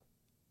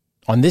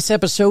On this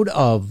episode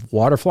of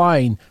Water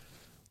Flying,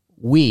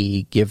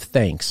 we give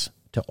thanks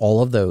to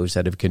all of those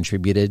that have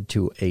contributed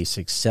to a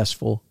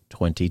successful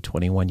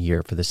 2021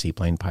 year for the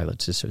Seaplane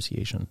Pilots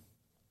Association.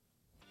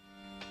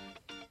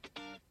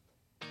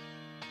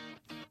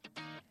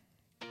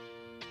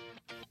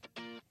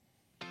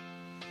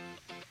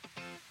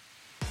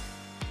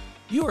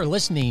 You are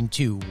listening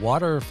to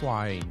Water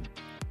Flying,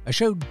 a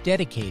show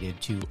dedicated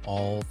to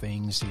all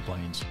things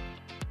seaplanes.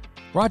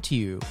 Brought to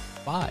you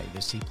by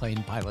the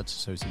Seaplane Pilots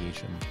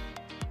Association.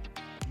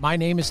 My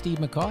name is Steve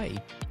McCoy.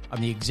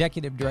 I'm the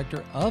Executive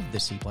Director of the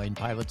Seaplane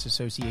Pilots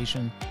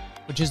Association,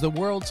 which is the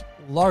world's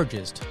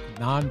largest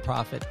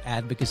nonprofit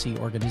advocacy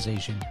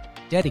organization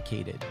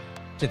dedicated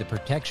to the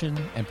protection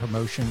and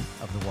promotion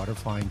of the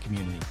waterflying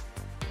community.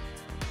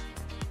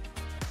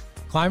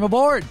 Climb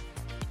aboard!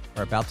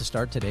 We're about to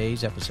start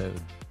today's episode.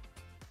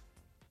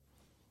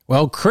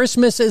 Well,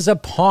 Christmas is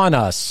upon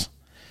us,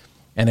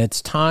 and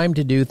it's time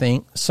to do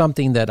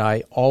something that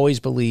I always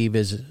believe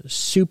is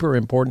super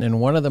important and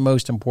one of the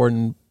most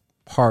important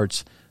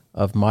parts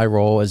of my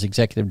role as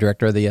Executive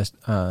Director of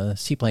the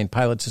Seaplane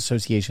Pilots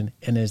Association,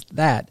 and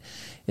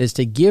is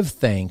to give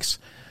thanks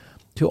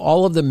to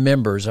all of the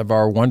members of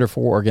our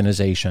wonderful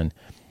organization.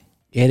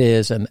 It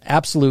is an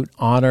absolute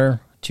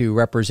honor to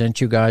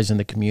represent you guys in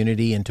the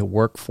community and to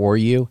work for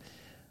you.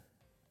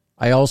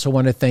 I also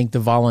want to thank the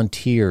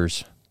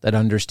volunteers that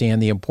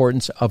understand the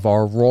importance of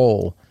our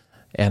role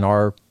and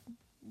our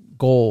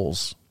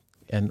goals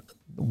and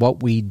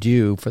what we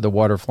do for the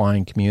water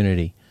flying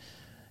community,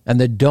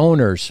 and the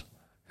donors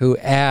who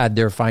add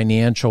their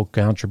financial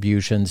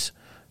contributions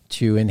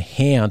to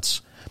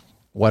enhance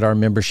what our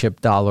membership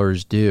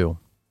dollars do.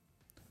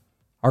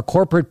 Our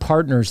corporate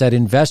partners that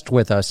invest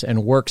with us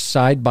and work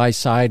side by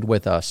side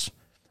with us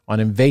on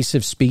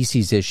invasive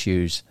species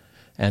issues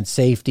and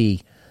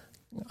safety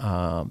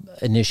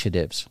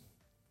initiatives.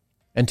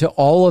 And to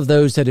all of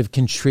those that have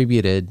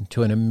contributed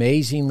to an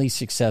amazingly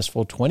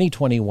successful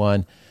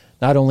 2021,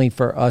 not only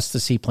for us, the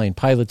Seaplane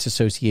Pilots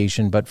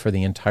Association, but for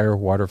the entire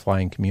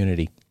waterflying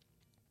community.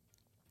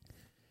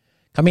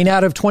 Coming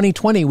out of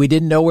 2020, we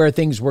didn't know where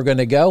things were going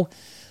to go.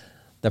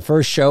 The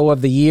first show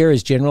of the year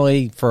is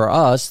generally, for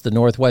us, the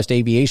Northwest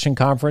Aviation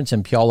Conference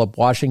in Puyallup,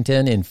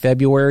 Washington in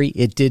February.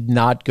 It did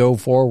not go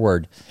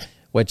forward,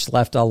 which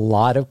left a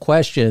lot of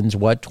questions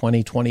what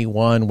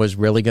 2021 was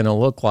really going to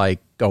look like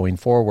going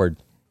forward.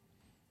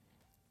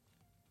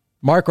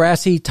 Mark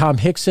Rassi, Tom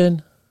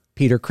Hickson,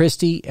 Peter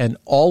Christie, and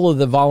all of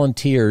the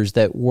volunteers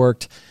that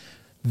worked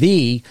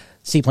the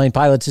Seaplane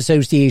Pilots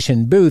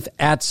Association booth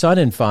at Sun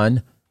and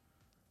Fun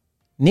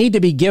need to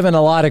be given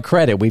a lot of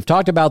credit. We've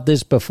talked about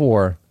this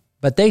before,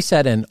 but they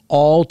set an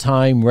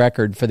all-time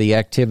record for the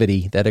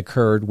activity that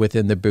occurred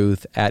within the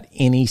booth at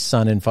any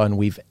Sun and Fun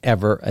we've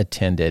ever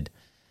attended.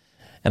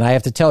 And I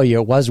have to tell you,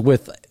 it was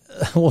with,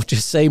 we'll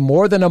just say,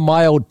 more than a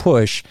mild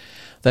push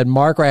that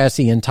Mark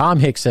Rassi and Tom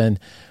Hickson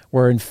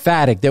were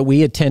emphatic that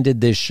we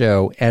attended this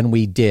show, and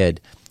we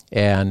did.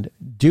 And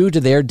due to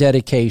their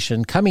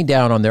dedication, coming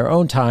down on their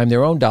own time,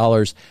 their own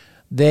dollars,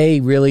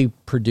 they really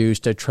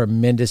produced a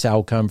tremendous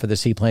outcome for the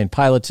Seaplane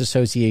Pilots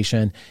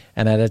Association.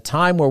 And at a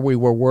time where we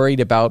were worried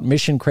about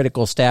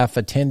mission-critical staff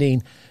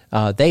attending,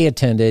 they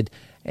attended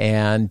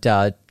and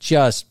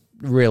just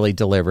really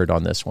delivered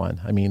on this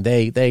one. I mean,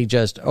 they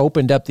just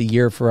opened up the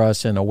year for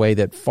us in a way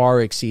that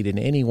far exceeded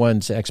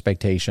anyone's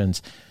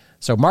expectations.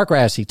 So Mark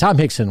Rassi, Tom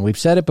Hickson, we've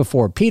said it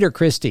before, Peter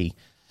Christie,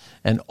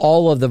 and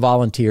all of the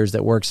volunteers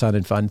that work Sun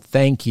and Fun,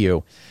 thank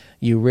you.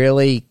 You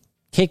really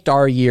kicked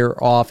our year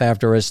off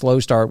after a slow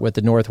start with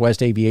the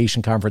Northwest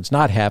Aviation Conference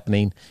not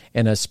happening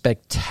in a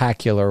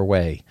spectacular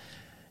way.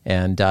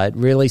 And it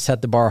really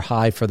set the bar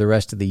high for the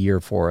rest of the year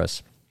for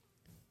us.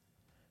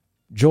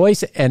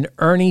 Joyce and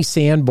Ernie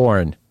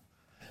Sanborn,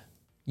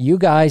 you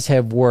guys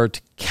have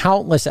worked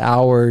countless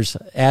hours,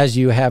 as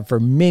you have for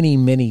many,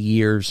 many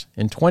years,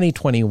 and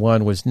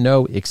 2021 was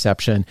no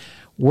exception,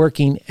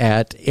 working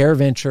at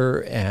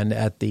AirVenture and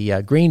at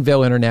the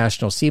Greenville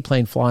International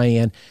Seaplane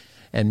Fly-In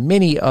and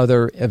many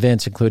other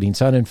events, including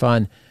Sun and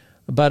Fun,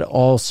 but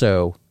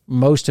also,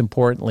 most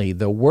importantly,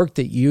 the work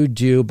that you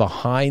do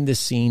behind the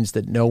scenes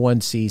that no one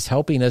sees,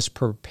 helping us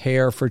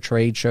prepare for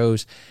trade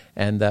shows,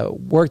 and the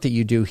work that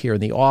you do here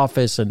in the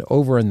office and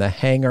over in the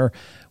hangar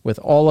with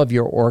all of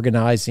your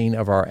organizing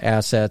of our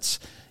assets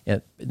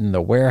in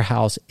the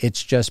warehouse.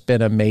 It's just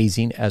been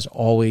amazing as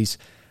always.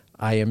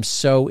 I am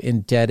so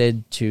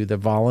indebted to the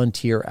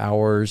volunteer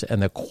hours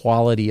and the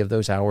quality of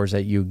those hours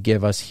that you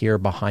give us here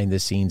behind the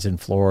scenes in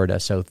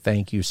Florida. So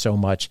thank you so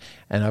much.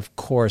 And of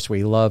course,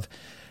 we love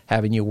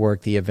having you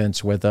work the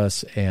events with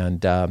us.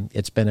 And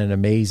it's been an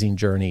amazing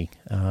journey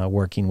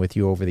working with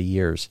you over the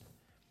years.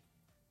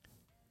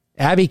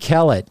 Abby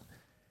Kellett,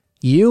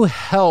 you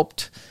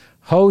helped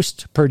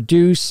host,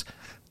 produce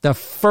the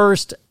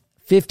first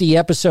 50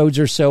 episodes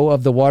or so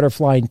of the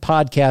Waterflying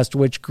podcast,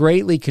 which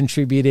greatly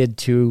contributed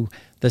to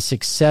the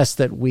success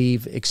that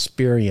we've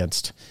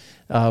experienced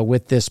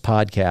with this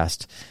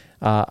podcast.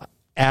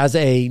 as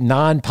a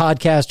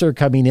non-podcaster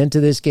coming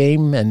into this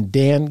game, and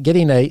Dan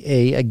getting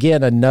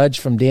a nudge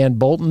from Dan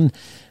Bolton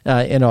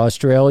in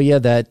Australia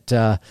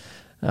that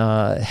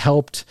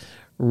helped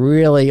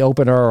really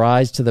open our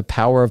eyes to the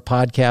power of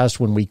podcast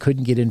when we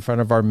couldn't get in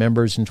front of our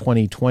members in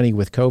 2020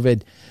 with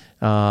COVID.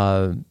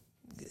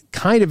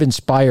 Kind of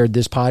inspired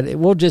this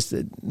just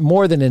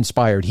more than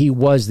inspired. He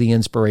was the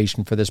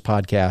inspiration for this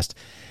podcast.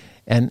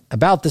 And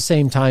about the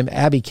same time,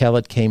 Abby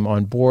Kellett came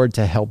on board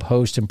to help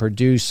host and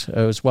produce,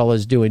 as well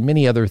as doing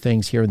many other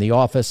things here in the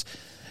office.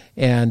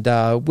 And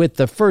with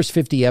the first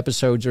 50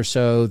 episodes or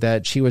so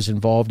that she was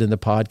involved in the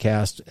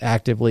podcast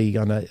actively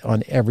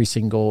on every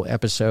single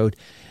episode,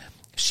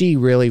 she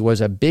really was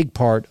a big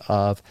part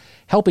of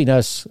helping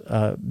us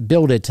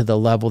build it to the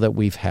level that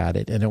we've had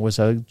it. And it was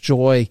a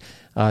joy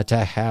to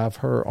have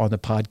her on the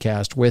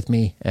podcast with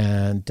me.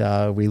 And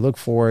we look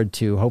forward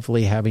to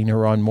hopefully having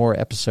her on more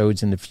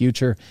episodes in the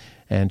future.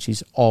 And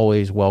she's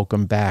always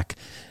welcome back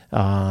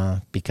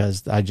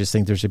because I just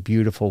think there's a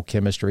beautiful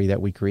chemistry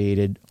that we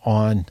created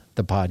on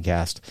the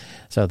podcast.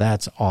 So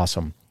that's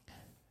awesome.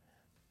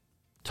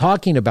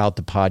 Talking about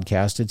the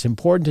podcast, it's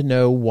important to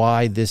know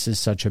why this is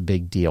such a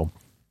big deal.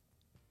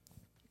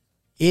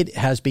 It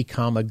has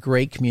become a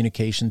great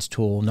communications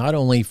tool, not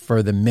only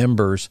for the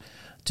members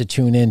to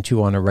tune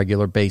into on a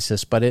regular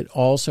basis, but it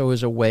also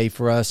is a way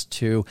for us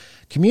to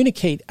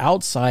communicate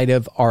outside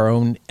of our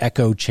own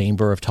echo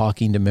chamber of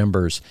talking to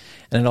members.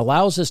 And it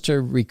allows us to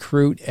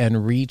recruit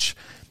and reach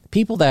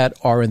people that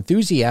are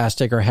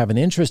enthusiastic or have an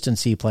interest in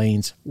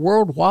seaplanes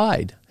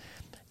worldwide.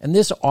 And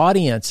this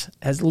audience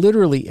has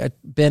literally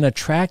been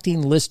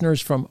attracting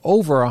listeners from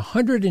over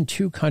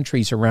 102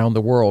 countries around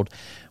the world,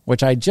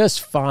 which I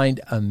just find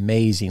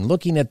amazing.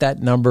 Looking at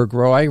that number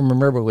grow, I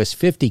remember it was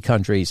 50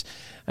 countries,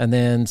 and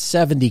then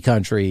 70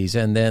 countries,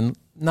 and then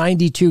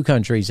 92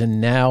 countries, and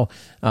now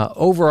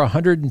over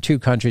 102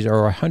 countries,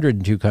 or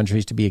 102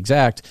 countries to be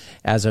exact,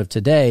 as of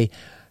today,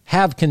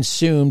 have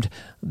consumed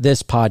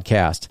this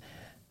podcast.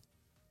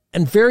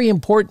 And very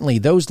importantly,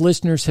 those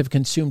listeners have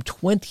consumed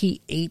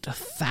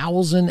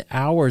 28,000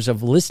 hours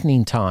of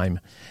listening time,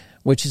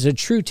 which is a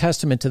true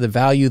testament to the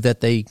value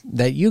that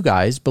you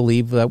guys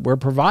believe that we're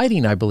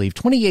providing, I believe.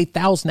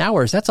 28,000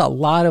 hours, that's a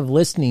lot of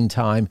listening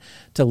time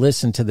to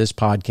listen to this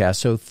podcast.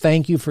 So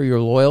thank you for your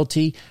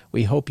loyalty.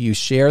 We hope you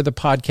share the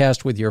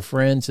podcast with your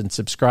friends and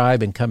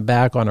subscribe and come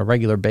back on a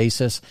regular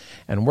basis.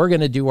 And we're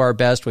going to do our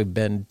best. We've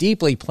been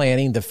deeply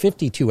planning the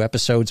 52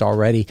 episodes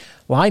already,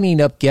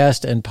 lining up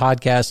guest and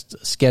podcast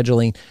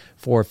scheduling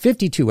for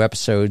 52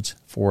 episodes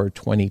for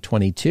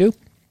 2022.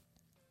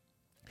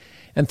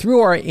 And through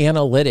our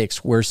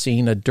analytics, we're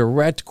seeing a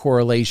direct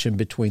correlation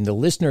between the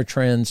listener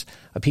trends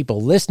of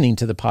people listening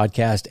to the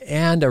podcast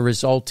and a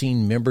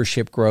resulting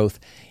membership growth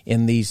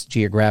in these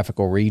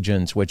geographical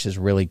regions, which is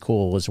really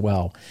cool as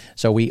well.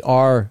 So we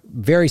are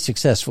very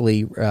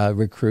successfully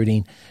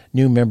recruiting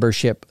new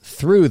membership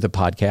through the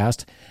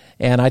podcast.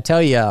 And I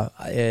tell you,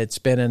 it's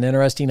been an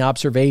interesting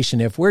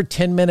observation. If we're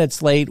 10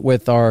 minutes late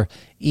with our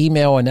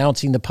email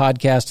announcing the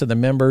podcast to the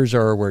members,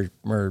 or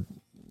we're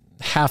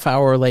half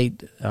hour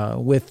late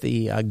with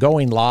the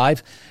going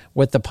live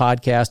with the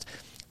podcast,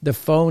 the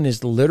phone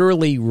is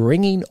literally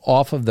ringing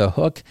off of the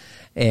hook,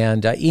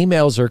 and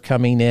emails are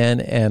coming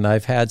in, and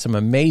I've had some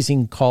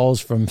amazing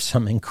calls from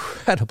some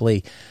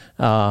incredibly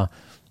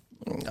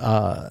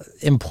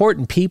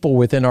important people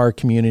within our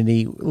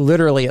community,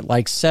 literally at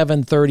like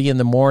 7:30 in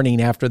the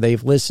morning after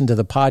they've listened to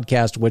the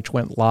podcast, which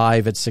went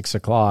live at 6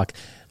 o'clock,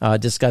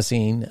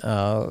 discussing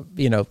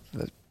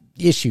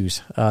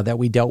issues that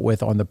we dealt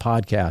with on the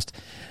podcast.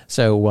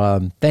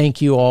 So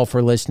thank you all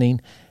for listening,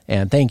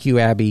 and thank you,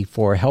 Abby,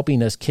 for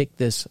helping us kick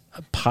this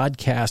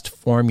podcast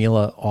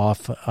formula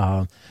off.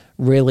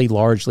 Really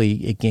largely,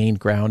 it gained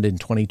ground in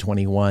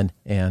 2021,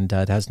 and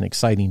it has an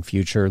exciting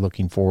future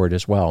looking forward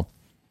as well.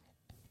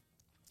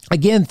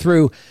 Again,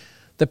 through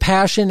the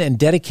passion and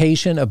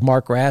dedication of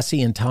Mark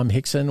Grassi and Tom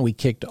Hickson, we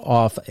kicked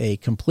off a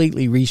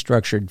completely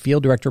restructured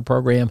field director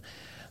program.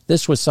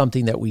 This was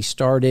something that we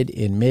started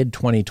in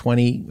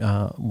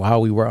mid-2020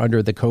 while we were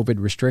under the COVID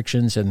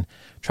restrictions and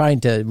trying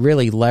to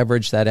really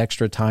leverage that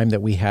extra time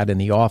that we had in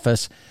the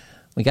office.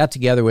 We got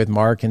together with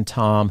Mark and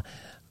Tom.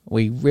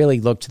 We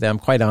really looked to them,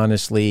 quite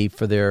honestly,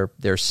 for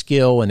their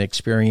skill and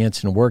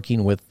experience in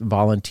working with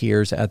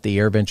volunteers at the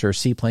AirVenture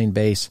Seaplane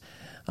Base.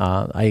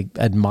 I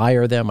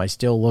admire them. I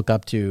still look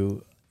up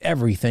to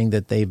everything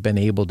that they've been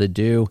able to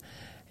do.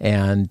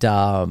 And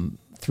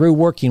through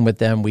working with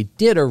them, we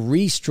did a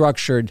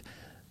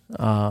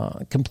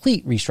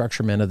complete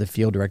restructurement of the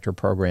field director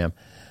program.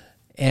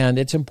 And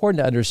it's important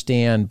to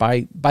understand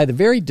by the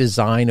very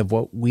design of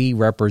what we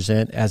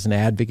represent as an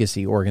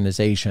advocacy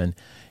organization,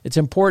 it's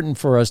important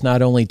for us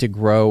not only to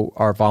grow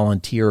our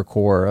volunteer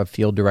core of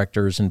field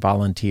directors and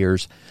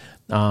volunteers,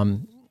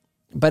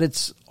 but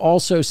it's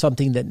also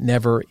something that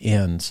never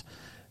ends.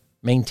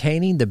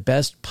 Maintaining the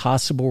best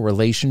possible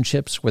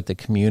relationships with the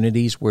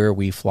communities where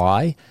we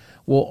fly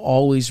will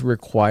always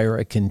require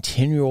a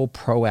continual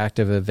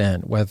proactive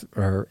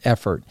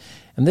effort.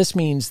 And this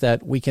means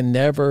that we can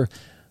never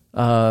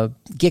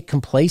get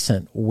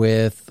complacent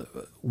with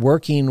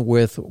working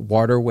with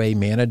waterway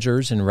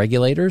managers and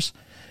regulators,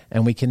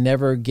 and we can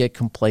never get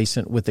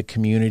complacent with the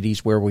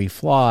communities where we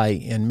fly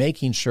in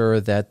making sure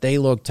that they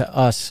look to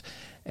us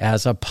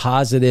as a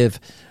positive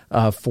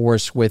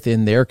force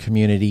within their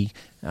community,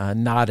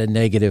 not a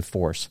negative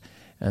force.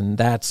 And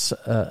that's,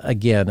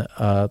 again,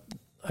 a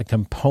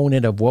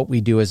component of what we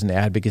do as an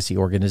advocacy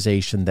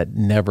organization that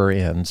never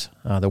ends.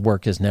 The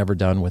work is never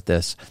done with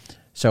this.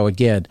 So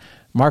again,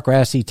 Mark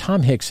Rassy,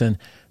 Tom Hickson,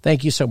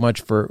 thank you so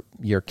much for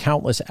your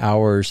countless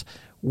hours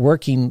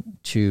working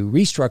to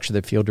restructure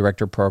the Field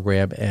Director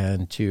program,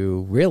 and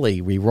to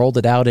really, we rolled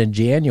it out in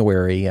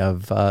January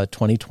of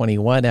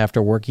 2021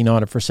 after working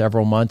on it for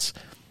several months.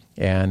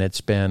 And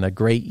it's been a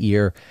great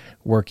year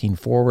working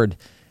forward.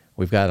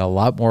 We've got a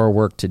lot more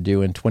work to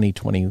do in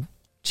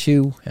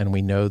 2022, and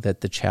we know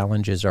that the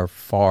challenges are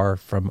far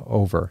from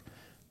over.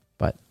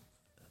 But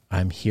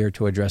I'm here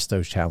to address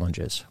those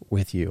challenges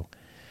with you.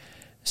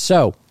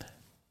 So,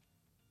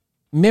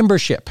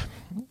 membership.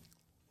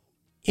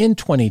 In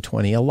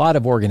 2020, a lot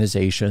of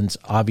organizations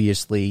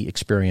obviously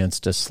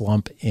experienced a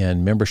slump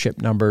in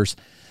membership numbers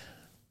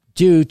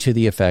due to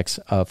the effects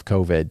of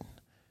COVID.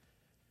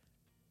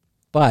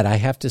 But I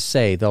have to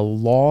say, the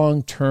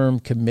long-term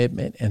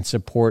commitment and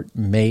support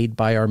made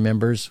by our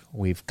members,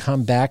 we've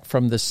come back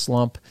from the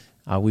slump.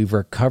 We've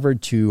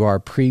recovered to our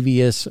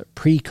previous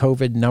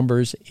pre-COVID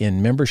numbers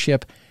in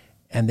membership.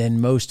 And then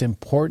most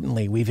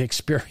importantly, we've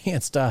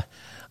experienced a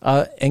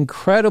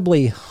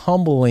incredibly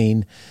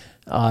humbling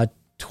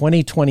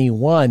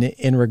 2021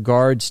 in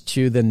regards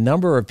to the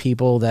number of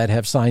people that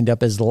have signed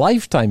up as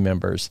lifetime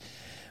members.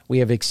 We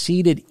have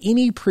exceeded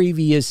any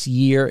previous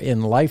year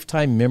in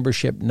lifetime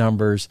membership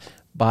numbers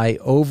by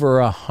over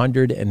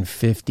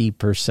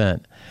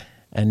 150%.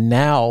 And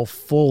now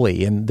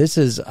fully, and this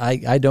is,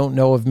 I don't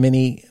know of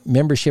many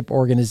membership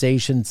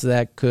organizations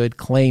that could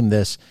claim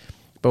this,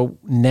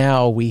 but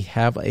now we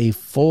have a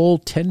full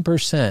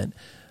 10%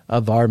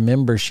 of our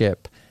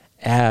membership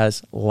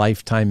as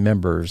lifetime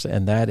members,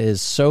 and that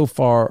is so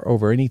far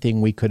over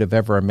anything we could have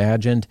ever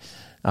imagined.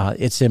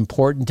 It's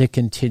important to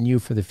continue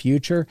for the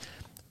future,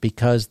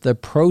 because the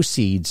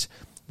proceeds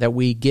that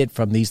we get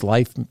from these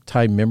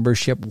lifetime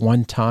membership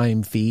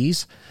one-time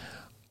fees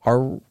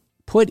are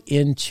put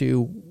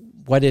into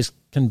what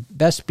can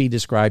best be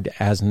described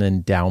as an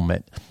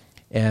endowment.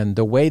 And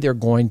the way they're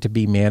going to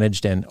be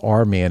managed and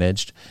are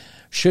managed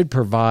should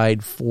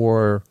provide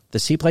for the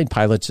Seaplane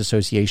Pilots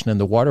Association and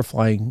the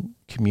waterflying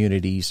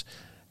community's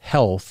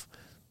health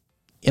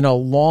in a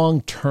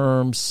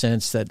long-term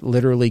sense that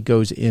literally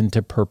goes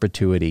into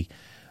perpetuity.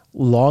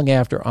 Long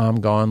after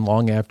I'm gone,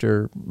 long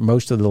after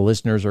most of the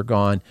listeners are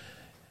gone,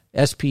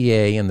 SPA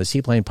and the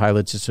Seaplane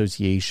Pilots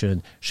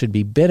Association should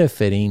be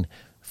benefiting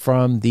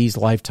from these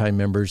lifetime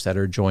members that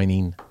are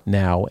joining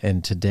now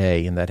and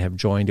today, and that have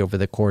joined over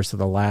the course of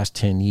the last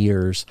 10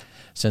 years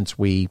since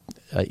we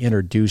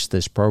introduced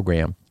this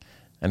program.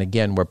 And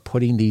again, we're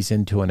putting these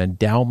into an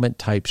endowment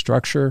type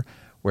structure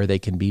where they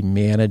can be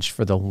managed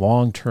for the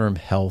long-term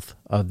health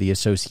of the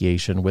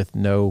association with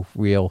no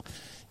real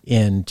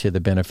end to the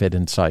benefit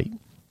in sight.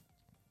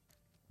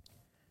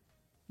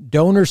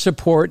 Donor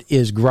support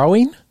is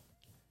growing,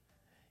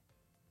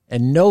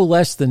 and no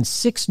less than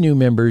 6 new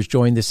members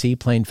joined the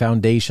Seaplane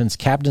Foundation's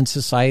Captain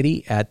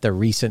Society at the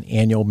recent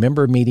annual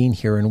member meeting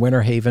here in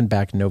Winter Haven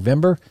back in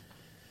November.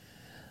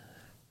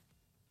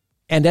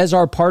 And as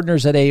our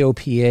partners at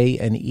AOPA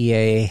and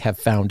EAA have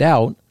found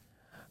out,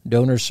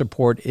 donor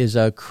support is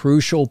a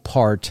crucial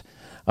part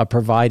of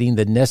providing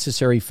the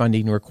necessary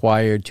funding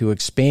required to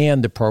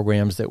expand the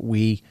programs that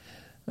we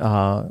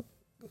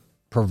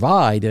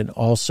provide, and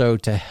also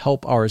to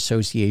help our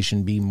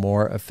association be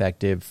more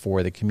effective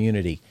for the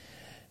community.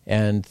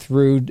 And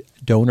through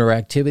donor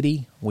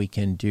activity, we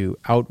can do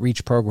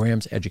outreach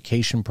programs,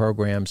 education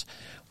programs.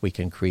 We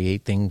can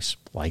create things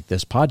like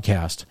this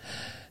podcast,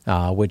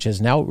 which is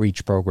an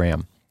outreach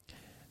program.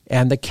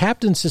 And the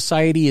Captain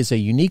Society is a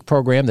unique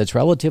program that's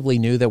relatively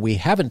new that we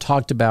haven't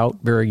talked about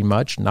very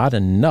much, not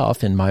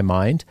enough in my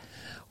mind,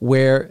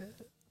 where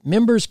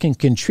members can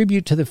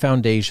contribute to the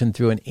foundation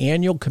through an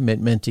annual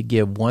commitment to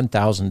give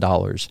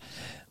 $1,000.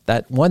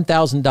 That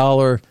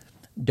 $1,000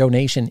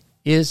 donation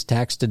is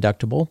tax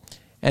deductible,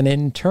 and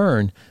in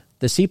turn,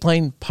 the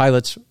Seaplane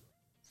Pilots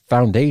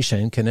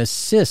Foundation can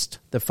assist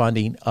the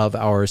funding of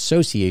our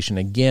association,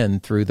 again,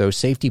 through those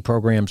safety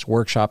programs,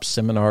 workshops,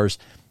 seminars,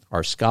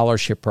 our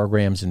scholarship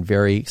programs, and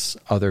various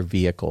other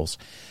vehicles.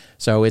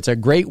 So it's a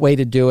great way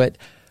to do it.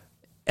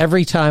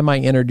 Every time I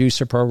introduce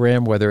a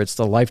program, whether it's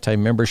the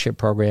Lifetime Membership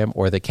Program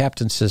or the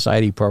Captain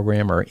Society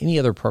Program or any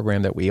other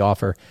program that we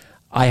offer,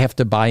 I have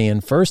to buy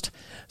in first.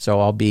 So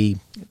I'll be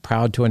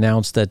proud to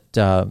announce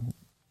that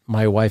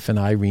my wife and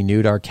I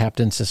renewed our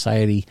Captain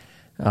Society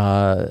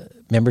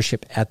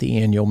membership at the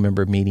annual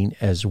member meeting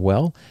as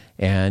well.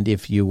 And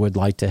if you would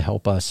like to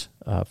help us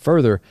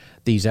further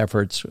these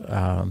efforts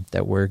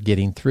that we're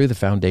getting through the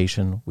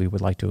foundation, we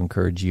would like to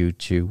encourage you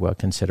to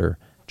consider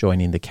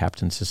joining the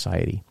Captain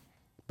Society.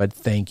 But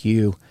thank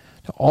you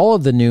to all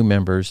of the new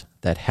members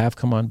that have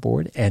come on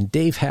board, and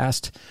Dave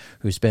Hast,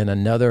 who's been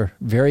another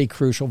very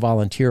crucial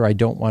volunteer I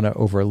don't want to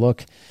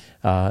overlook,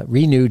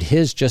 renewed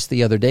his just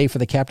the other day for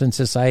the Captain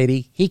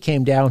Society. He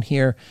came down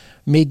here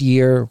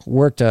mid-year,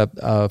 worked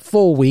a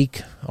full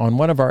week on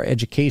one of our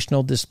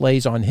educational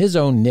displays on his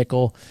own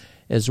nickel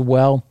as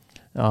well.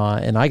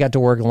 And I got to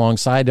work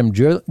alongside him,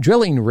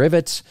 drilling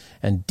rivets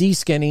and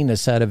deskinning a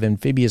set of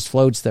amphibious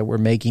floats that we're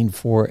making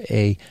for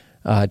a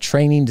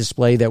training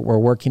display that we're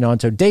working on.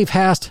 So Dave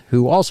Hast,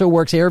 who also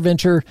works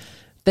AirVenture,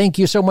 thank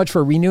you so much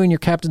for renewing your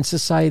Captain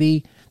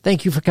Society.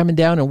 Thank you for coming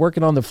down and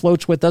working on the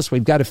floats with us.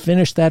 We've got to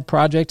finish that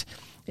project,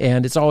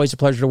 and it's always a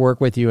pleasure to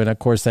work with you. And, of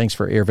course, thanks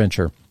for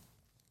AirVenture.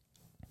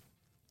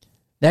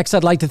 Next,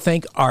 I'd like to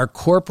thank our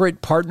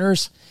corporate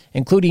partners,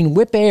 including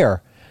Whip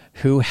Air,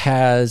 who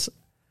has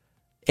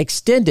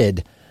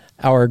extended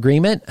our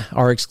agreement,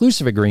 our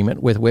exclusive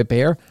agreement with Whip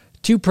Air,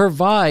 to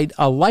provide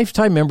a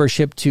lifetime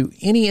membership to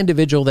any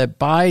individual that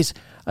buys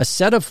a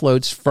set of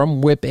floats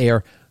from Whip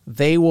Air.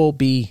 They will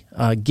be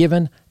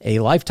given a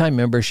lifetime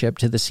membership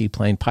to the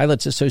Seaplane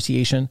Pilots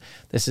Association.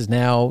 This is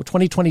now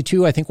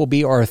 2022, I think, will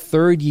be our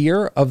third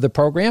year of the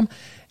program.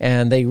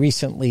 And they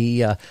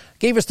recently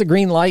gave us the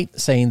green light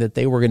saying that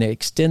they were going to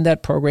extend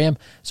that program.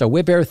 So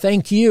Whip Air,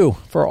 thank you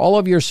for all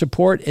of your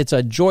support. It's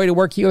a joy to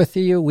work with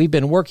you. We've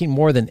been working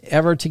more than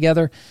ever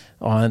together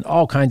on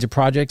all kinds of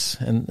projects,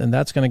 and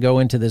that's going to go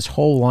into this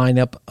whole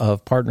lineup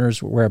of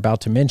partners we're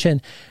about to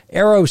mention.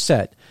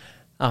 Aeroset,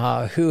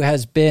 who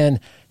has been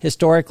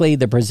historically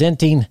the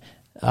presenting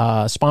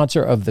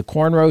sponsor of the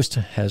Corn Roast,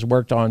 has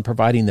worked on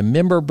providing the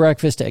member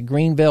breakfast at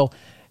Greenville,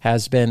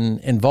 has been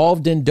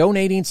involved in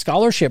donating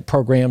scholarship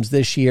programs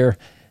this year,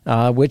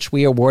 which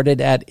we awarded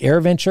at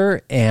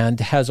AirVenture, and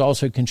has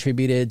also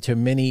contributed to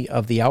many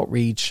of the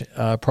outreach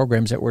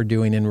programs that we're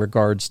doing in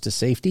regards to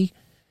safety.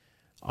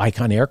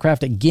 Icon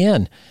Aircraft,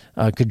 again,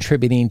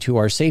 contributing to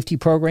our safety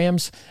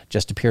programs,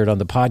 just appeared on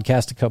the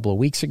podcast a couple of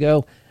weeks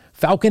ago.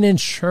 Falcon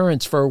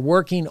Insurance for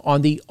working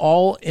on the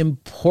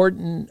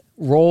all-important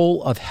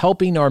role of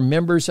helping our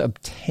members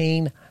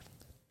obtain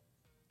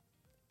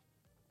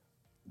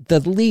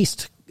the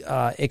least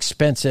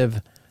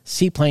expensive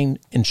seaplane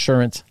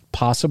insurance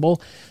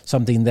possible,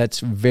 something that's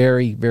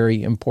very,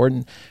 very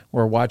important.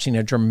 We're watching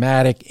a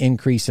dramatic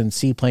increase in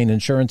seaplane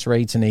insurance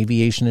rates and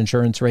aviation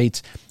insurance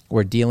rates.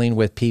 We're dealing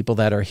with people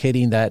that are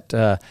hitting that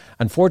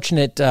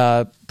unfortunate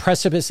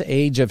precipice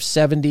age of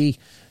 70,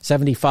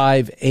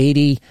 75,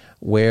 80,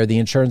 where the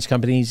insurance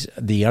companies,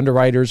 the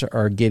underwriters,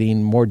 are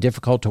getting more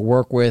difficult to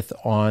work with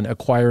on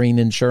acquiring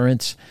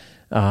insurance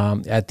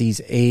at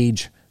these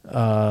age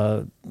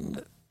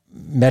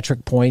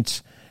metric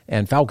points.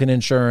 And Falcon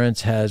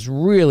Insurance has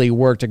really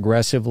worked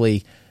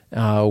aggressively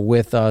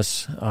with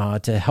us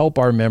to help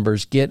our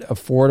members get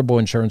affordable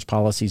insurance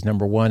policies,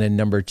 number one, and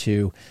number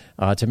two,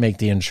 to make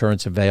the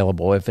insurance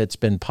available. If it's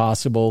been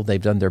possible,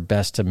 they've done their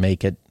best to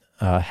make it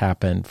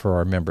happen for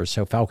our members.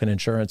 So Falcon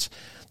Insurance,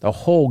 the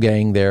whole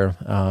gang there,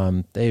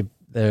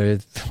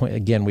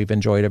 again, we've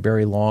enjoyed a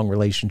very long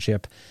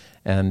relationship,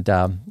 and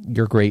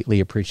you're greatly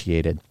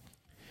appreciated.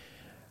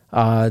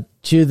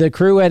 To the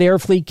crew at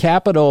Airfleet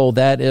Capital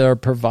that are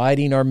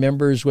providing our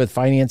members with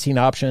financing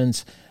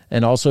options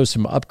and also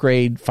some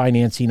upgrade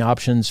financing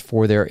options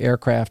for their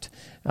aircraft.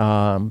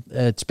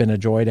 It's been a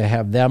joy to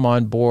have them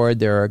on board.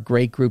 They're a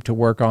great group to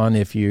work on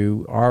if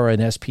you are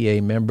an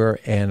SPA member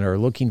and are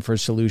looking for a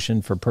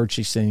solution for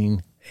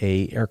purchasing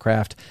a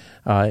aircraft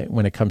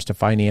when it comes to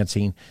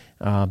financing.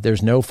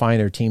 There's no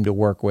finer team to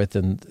work with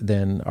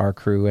than our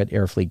crew at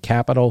Airfleet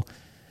Capital.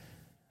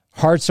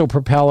 Hartzell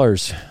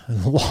Propellers,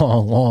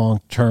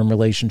 long-term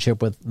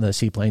relationship with the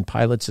Seaplane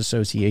Pilots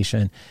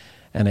Association.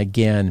 And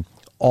again,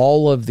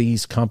 all of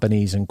these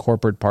companies and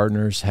corporate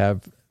partners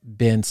have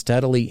been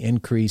steadily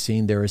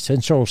increasing their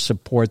essential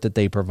support that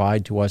they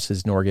provide to us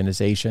as an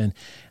organization.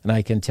 And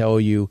I can tell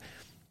you,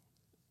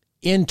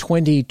 in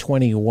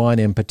 2021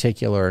 in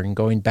particular, and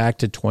going back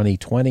to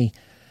 2020,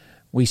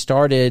 we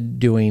started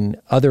doing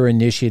other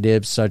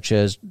initiatives such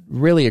as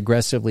really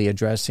aggressively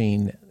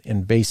addressing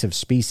invasive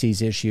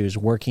species issues,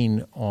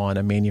 working on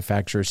a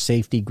manufacturer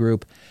safety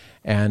group,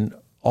 and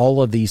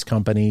all of these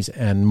companies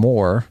and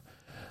more,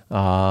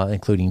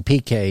 including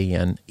PK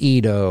and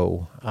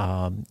EDO,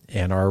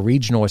 and our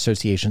regional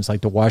associations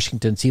like the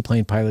Washington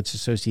Seaplane Pilots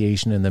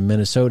Association and the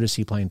Minnesota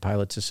Seaplane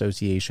Pilots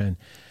Association,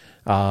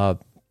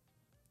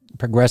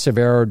 Progressive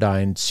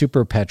Aerodyne,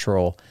 Super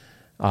Petrol,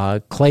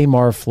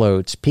 Claymar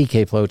Floats,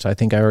 PK Floats, I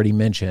think I already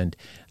mentioned,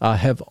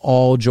 have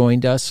all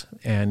joined us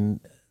and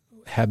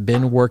have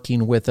been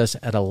working with us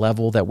at a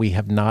level that we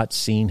have not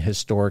seen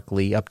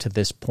historically up to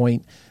this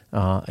point.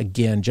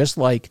 Again, just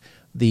like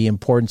the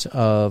importance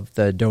of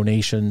the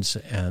donations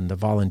and the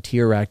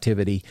volunteer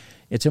activity,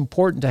 it's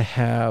important to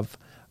have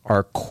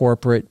our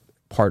corporate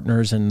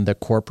partners in the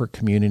corporate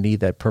community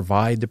that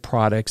provide the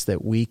products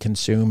that we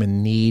consume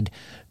and need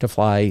to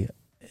fly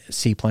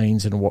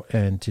seaplanes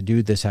and to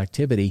do this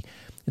activity,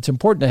 it's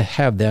important to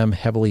have them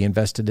heavily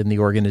invested in the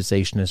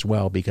organization as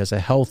well, because a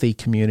healthy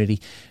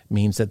community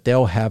means that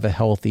they'll have a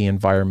healthy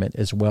environment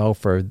as well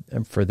for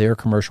their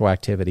commercial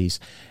activities.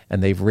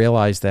 And they've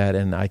realized that,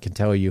 and I can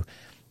tell you,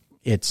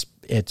 it's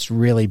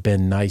really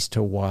been nice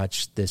to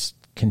watch this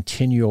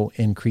continual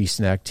increase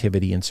in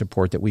activity and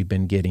support that we've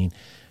been getting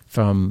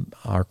from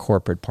our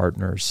corporate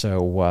partners.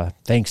 So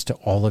thanks to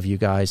all of you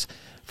guys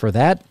for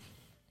that.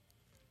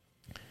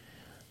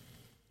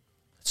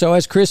 So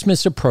as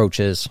Christmas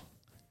approaches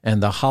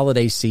and the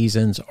holiday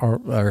season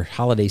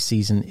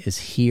is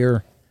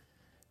here,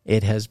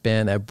 it has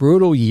been a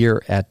brutal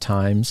year at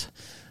times.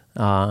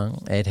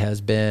 It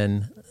has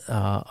been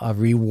a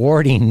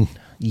rewarding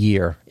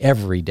year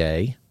every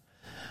day.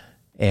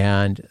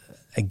 And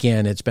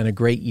again, it's been a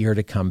great year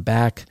to come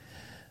back.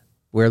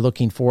 We're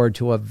looking forward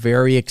to a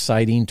very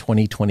exciting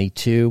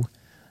 2022.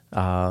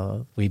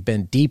 We've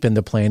been deep in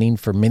the planning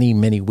for many,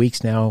 many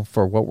weeks now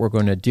for what we're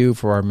going to do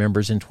for our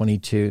members in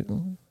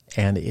 22.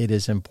 And it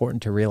is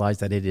important to realize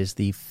that it is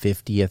the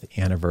 50th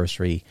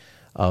anniversary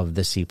of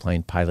the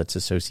Seaplane Pilots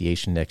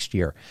Association next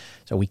year.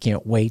 So we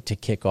can't wait to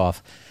kick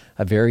off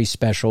a very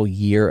special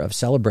year of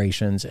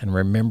celebrations and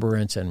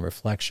remembrance and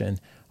reflection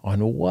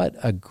on what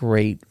a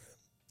great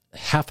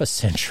half a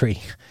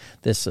century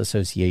this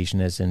association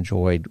has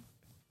enjoyed.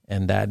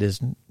 And that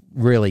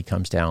really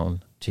comes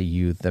down to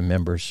you, the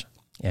members,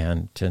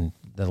 and to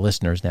the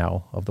listeners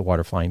now of the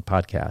Waterflying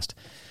Podcast.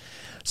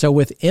 So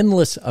with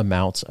endless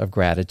amounts of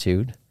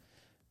gratitude,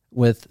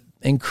 with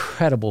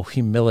incredible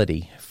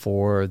humility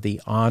for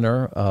the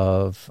honor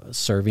of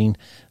serving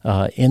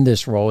in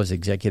this role as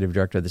Executive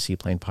Director of the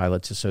Seaplane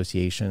Pilots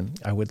Association,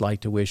 I would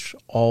like to wish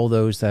all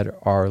those that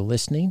are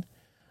listening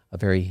a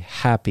very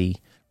happy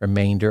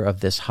remainder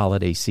of this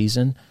holiday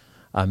season.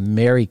 A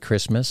Merry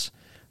Christmas.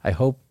 I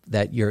hope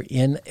that you're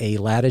in a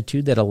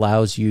latitude that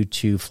allows you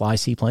to fly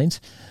seaplanes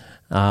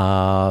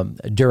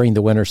during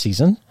the winter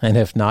season. And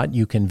if not,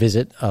 you can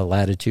visit a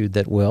latitude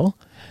that will.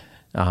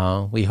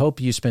 We hope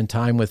you spend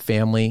time with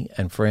family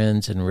and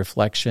friends and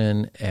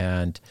reflection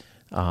and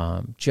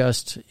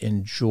just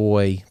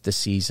enjoy the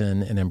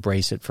season and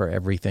embrace it for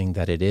everything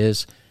that it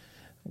is.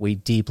 We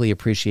deeply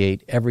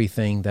appreciate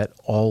everything that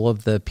all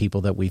of the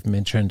people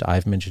that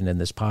I've mentioned in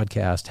this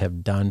podcast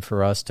have done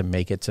for us to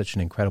make it such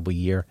an incredible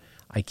year.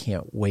 I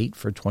can't wait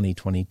for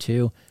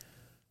 2022.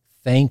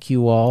 Thank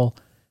you all.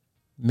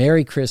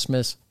 Merry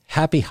Christmas.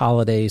 Happy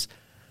holidays.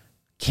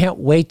 Can't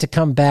wait to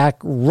come back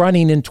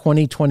running in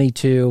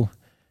 2022.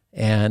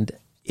 And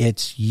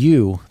it's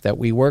you that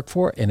we work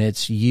for, and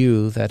it's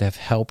you that have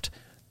helped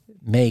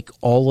make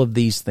all of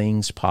these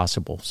things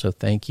possible. So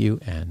thank you,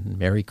 and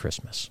Merry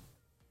Christmas.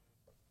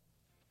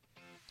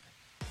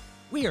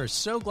 We are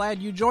so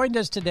glad you joined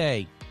us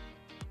today.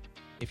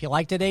 If you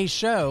like today's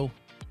show,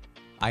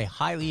 I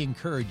highly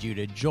encourage you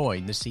to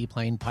join the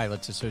Seaplane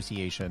Pilots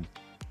Association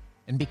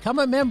and become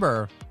a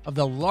member of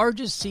the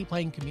largest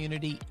seaplane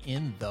community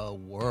in the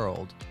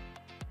world.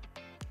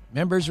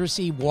 Members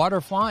receive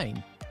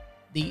Waterflying,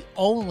 the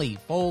only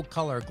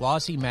full-color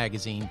glossy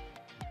magazine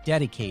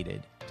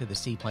dedicated to the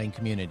seaplane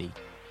community.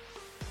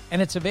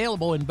 And it's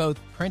available in both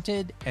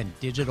printed and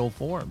digital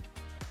form.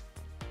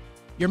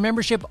 Your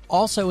membership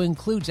also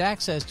includes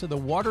access to the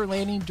Water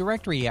Landing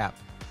Directory app,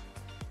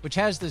 which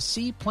has the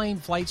Seaplane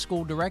Flight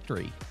School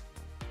Directory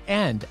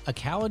and a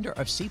calendar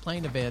of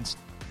seaplane events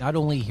not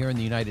only here in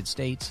the United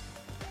States,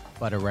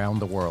 but around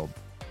the world.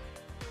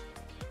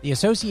 The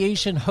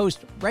association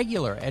hosts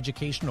regular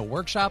educational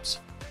workshops,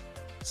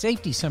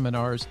 safety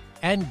seminars,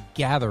 and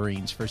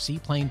gatherings for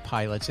seaplane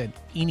pilots and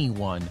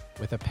anyone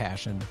with a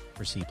passion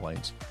for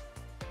seaplanes.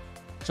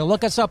 So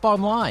look us up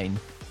online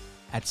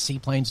at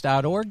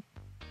seaplanes.org,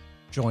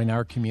 join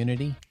our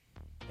community,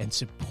 and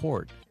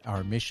support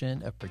our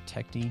mission of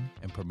protecting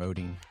and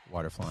promoting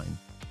waterflying.